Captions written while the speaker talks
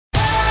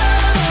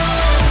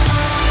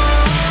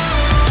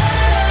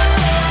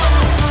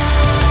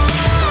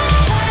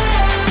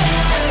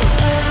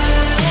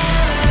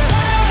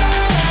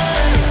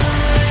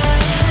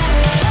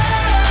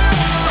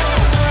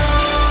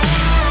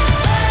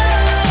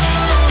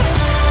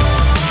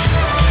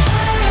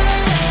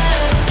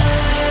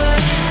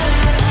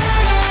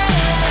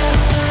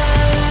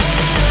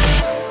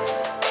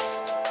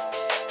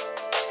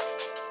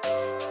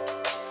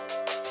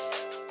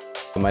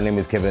My name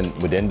is Kevin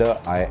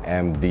Mudenda. I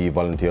am the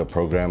volunteer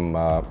program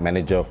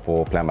manager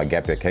for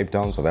PMGY Cape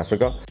Town, South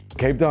Africa.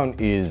 Cape Town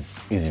is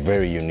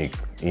very unique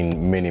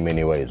in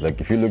many ways. Like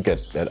if you look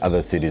at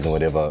other cities and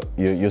whatever,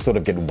 you sort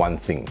of get one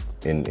thing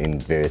in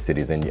various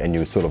cities, and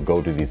you sort of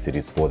go to these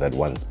cities for that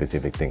one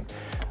specific thing.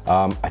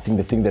 I think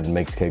the thing that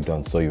makes Cape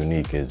Town so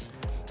unique is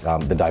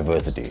the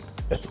diversity.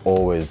 That's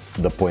always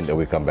the point that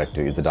we come back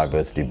to, is the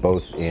diversity,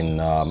 both in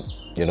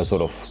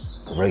sort of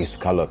race,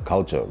 color,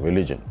 culture,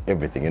 religion,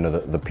 everything,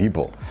 the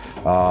people.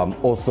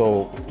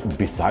 Also,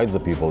 besides the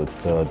people, it's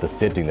the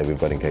setting that we've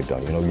got in Cape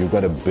Town. You've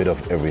got a bit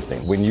of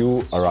everything. When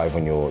you arrive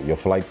on your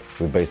flight,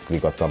 we've basically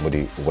got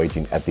somebody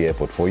waiting at the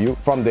airport for you.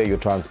 From there, you're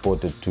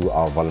transported to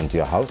our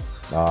volunteer house.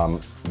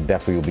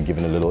 That's where you'll be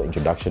given a little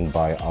introduction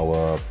by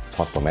our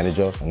hostel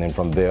manager. And then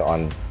from there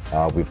on,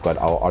 we've got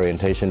our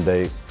orientation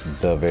day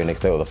the very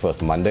next day, or the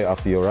first Monday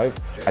after you arrive.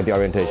 At the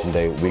orientation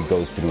day, we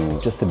go through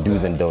just the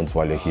do's and don'ts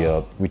while you're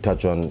here. We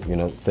touch on,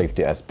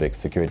 safety aspects,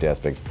 security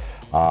aspects.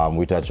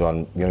 We touch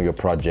on, your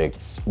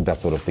projects,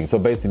 that sort of thing. So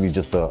basically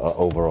just a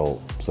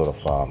overall sort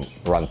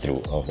of run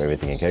through of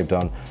everything in Cape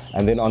Town.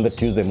 And then on the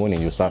Tuesday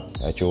morning, you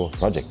start at your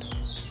project.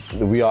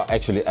 We are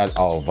actually at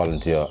our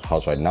volunteer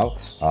house right now.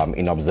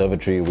 In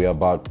Observatory, we are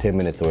about 10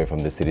 minutes away from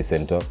the city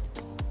center.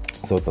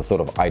 So it's a sort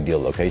of ideal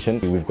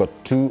location. We've got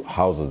two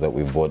houses that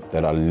we've bought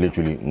that are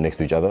literally next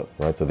to each other,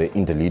 right? So they're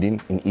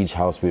interleading. In each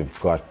house, we've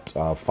got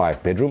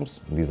 5 bedrooms.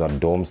 These are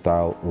dorm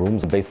style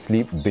rooms. They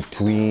sleep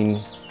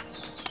between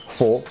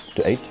 4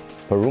 to 8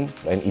 per room,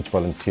 and each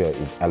volunteer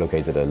is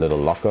allocated a little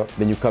locker.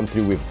 Then you come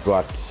through, we've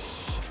got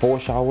 4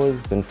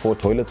 showers and 4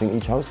 toilets in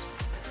each house.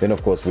 Then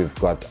of course, we've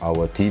got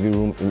our TV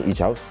room in each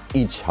house.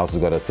 Each house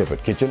has got a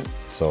separate kitchen.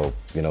 So,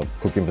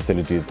 cooking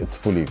facilities, it's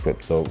fully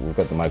equipped. So we've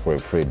got the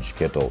microwave, fridge,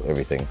 kettle,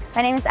 everything.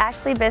 My name is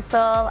Ashley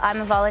Bissell.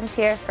 I'm a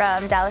volunteer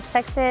from Dallas,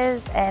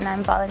 Texas, and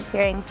I'm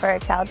volunteering for a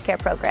childcare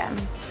program.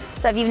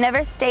 So if you've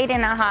never stayed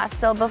in a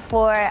hostel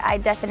before, I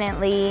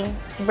definitely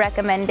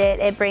recommend it.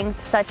 It brings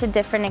such a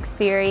different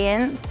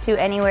experience to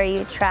anywhere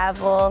you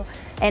travel.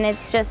 And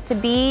it's just to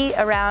be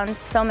around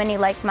so many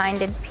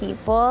like-minded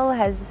people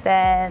has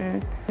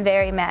been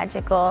very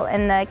magical.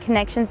 And the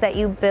connections that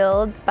you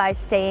build by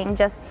staying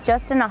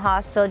just in a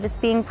hostel, just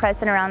being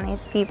present around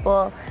these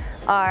people,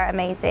 are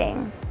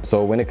amazing.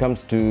 So when it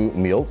comes to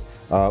meals,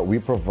 we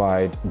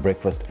provide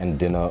breakfast and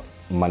dinner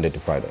Monday to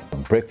Friday.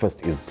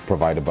 Breakfast is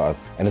provided by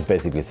us, and it's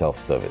basically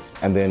self-service.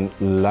 And then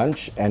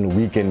lunch and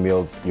weekend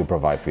meals you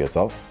provide for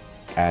yourself.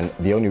 And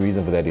the only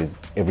reason for that is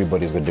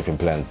everybody's got different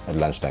plans at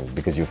lunchtime,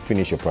 because you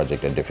finish your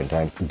project at different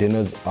times.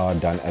 Dinners are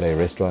done at a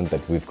restaurant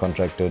that we've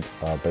contracted,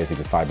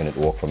 basically 5-minute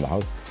walk from the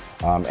house.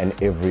 And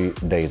every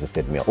day is a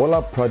set meal. All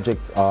our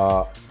projects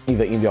are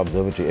either in the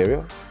observatory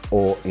area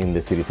or in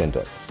the city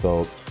center.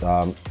 So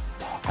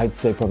I'd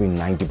say probably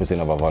 90%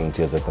 of our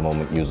volunteers at the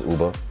moment use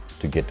Uber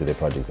to get to their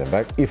projects and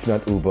back. If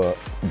not Uber,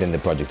 then the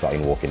projects are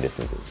in walking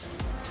distances.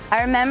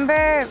 I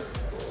remember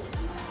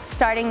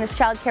starting this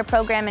childcare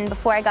program, and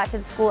before I got to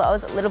the school, I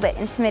was a little bit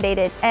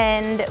intimidated.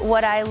 And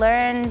what I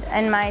learned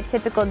in my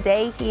typical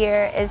day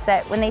here is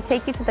that when they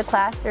take you to the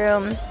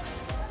classroom,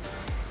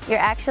 you're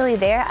actually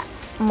there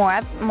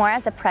more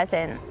as a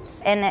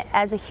presence and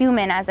as a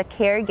human, as a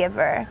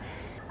caregiver.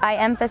 I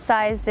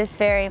emphasize this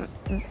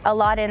a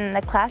lot in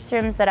the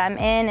classrooms that I'm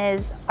in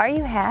is, are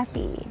you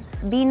happy?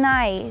 Be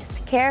nice,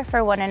 care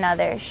for one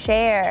another,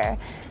 share.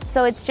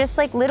 So it's just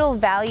like little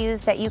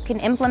values that you can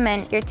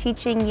implement. You're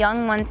teaching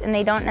young ones and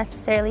they don't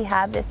necessarily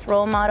have this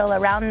role model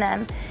around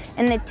them.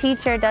 And the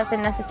teacher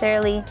doesn't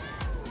necessarily,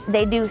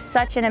 they do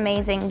such an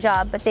amazing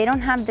job, but they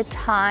don't have the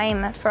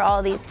time for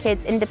all these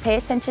kids and to pay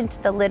attention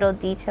to the little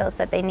details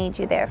that they need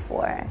you there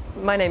for.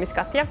 My name is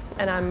Katja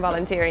and I'm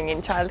volunteering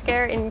in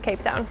childcare in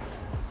Cape Town.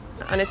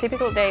 On a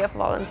typical day of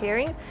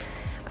volunteering,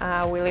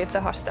 we leave the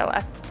hostel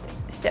at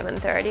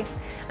 7:30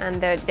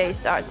 and the day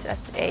starts at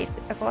 8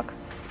 o'clock.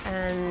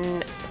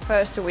 And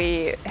first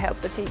we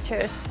help the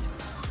teachers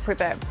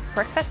prepare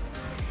breakfast,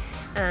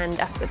 and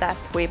after that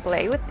we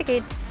play with the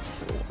kids.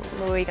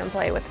 We can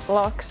play with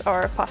blocks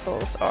or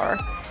puzzles or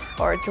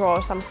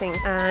draw something,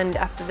 and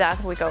after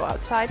that we go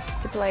outside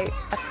to play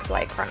at the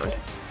playground.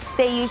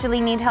 They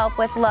usually need help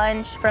with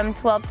lunch from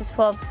 12 to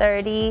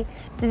 12:30.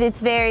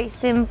 It's very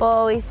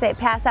simple. We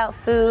pass out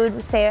food,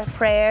 we say a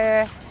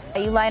prayer.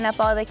 You line up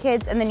all the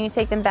kids and then you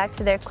take them back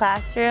to their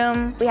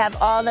classroom. We have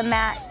all the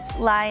mats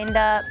lined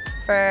up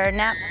for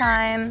nap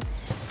time,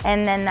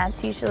 and then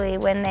that's usually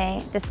when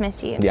they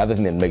dismiss you. The other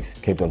thing that makes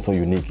Cape Town so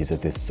unique is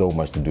that there's so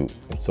much to do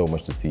and so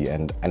much to see,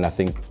 and I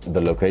think the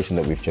location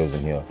that we've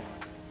chosen here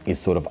is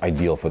sort of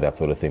ideal for that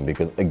sort of thing,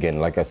 because again,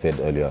 like I said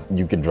earlier,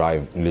 you could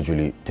drive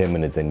literally 10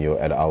 minutes and you're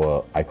at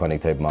our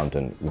iconic Tape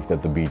Mountain. We've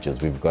got the beaches,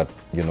 we've got,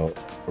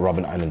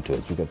 Robben Island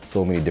tours, we've got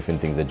so many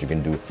different things that you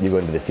can do. You go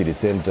into the city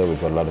center,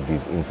 we've got a lot of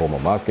these informal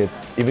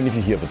markets. Even if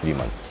you're here for 3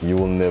 months, you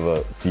will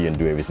never see and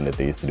do everything that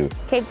they used to do.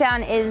 Cape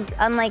Town is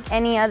unlike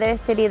any other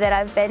city that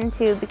I've been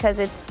to because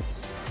it's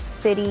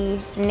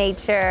city,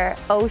 nature,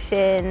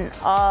 ocean,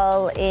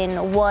 all in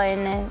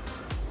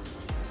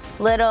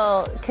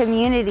little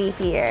community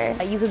here.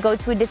 You could go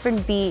to a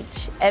different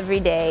beach every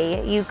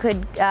day. You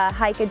could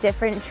hike a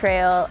different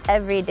trail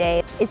every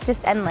day. It's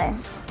just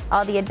endless,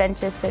 all the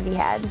adventures to be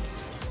had.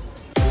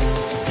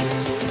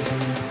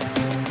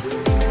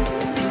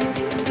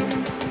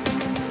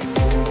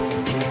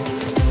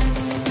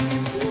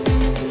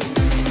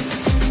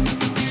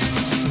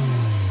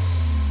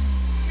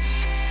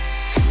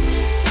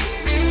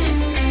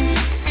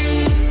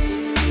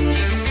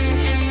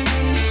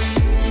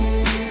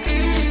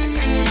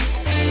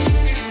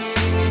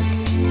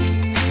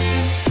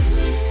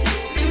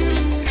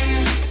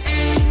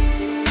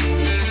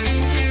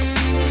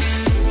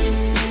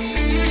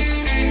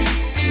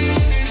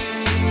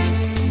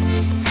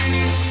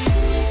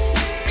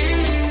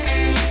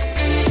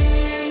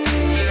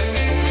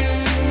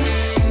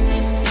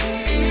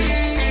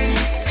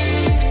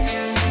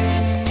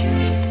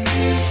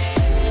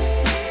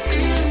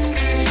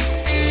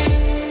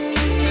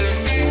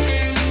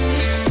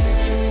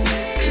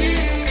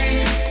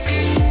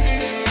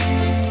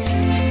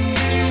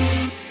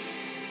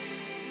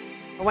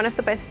 One of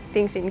the best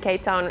things in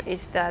Cape Town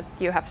is that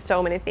you have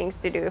so many things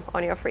to do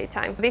on your free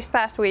time. This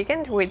past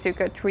weekend we took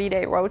a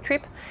 3-day road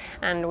trip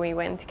and we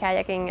went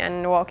kayaking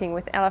and walking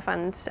with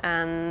elephants,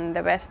 and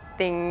the best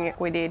thing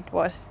we did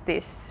was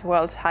this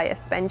world's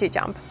highest bungee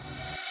jump.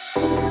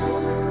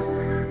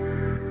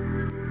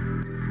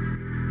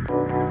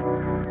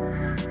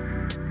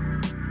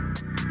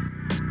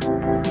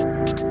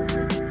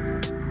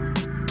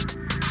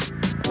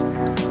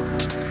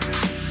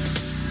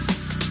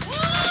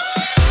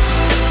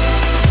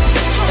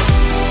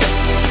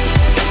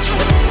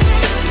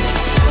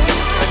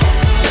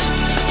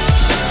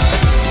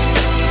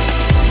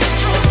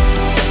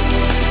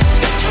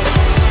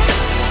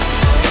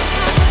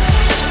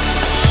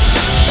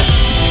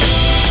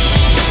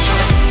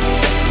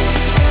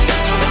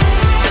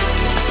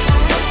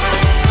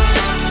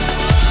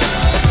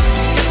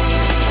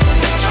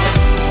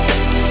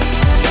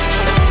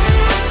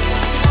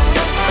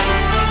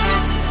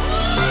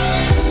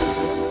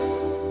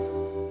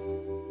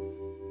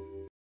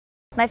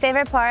 My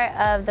favorite part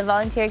of the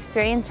volunteer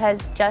experience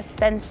has just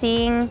been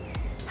seeing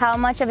how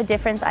much of a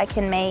difference I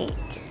can make.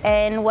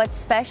 And what's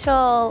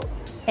special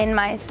in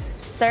my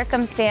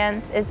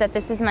circumstance is that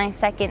this is my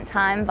second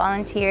time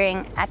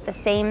volunteering at the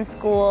same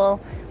school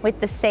with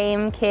the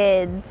same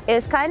kids. It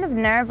was kind of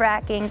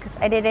nerve-wracking because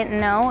I didn't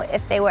know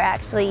if they were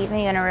actually even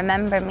going to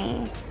remember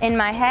me. In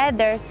my head,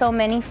 there are so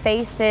many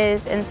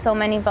faces and so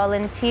many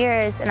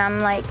volunteers, and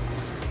I'm like,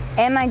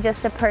 am I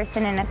just a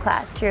person in a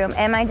classroom?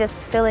 Am I just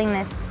filling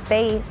this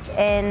space?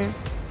 And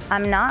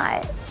I'm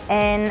not.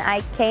 And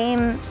I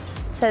came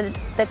to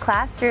the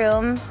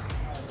classroom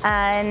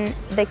and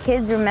the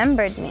kids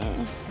remembered me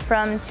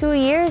from 2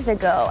 years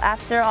ago.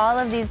 After all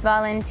of these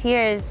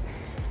volunteers,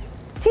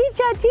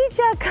 Teacher,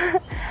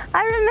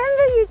 I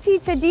remember you,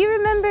 teacher. Do you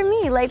remember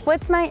me? Like,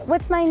 what's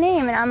my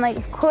name? And I'm like,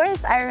 of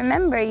course I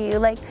remember you.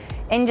 Like,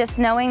 and just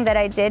knowing that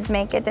I did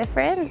make a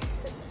difference.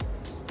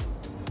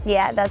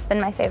 Yeah, that's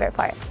been my favorite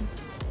part.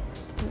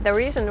 The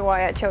reason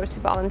why I chose to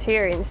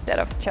volunteer instead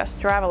of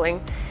just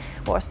traveling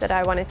was that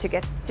I wanted to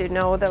get to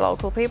know the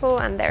local people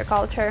and their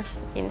culture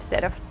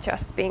instead of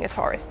just being a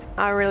tourist.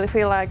 I really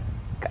feel like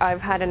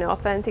I've had an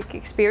authentic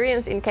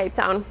experience in Cape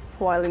Town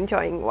while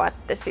enjoying what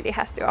the city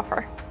has to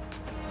offer.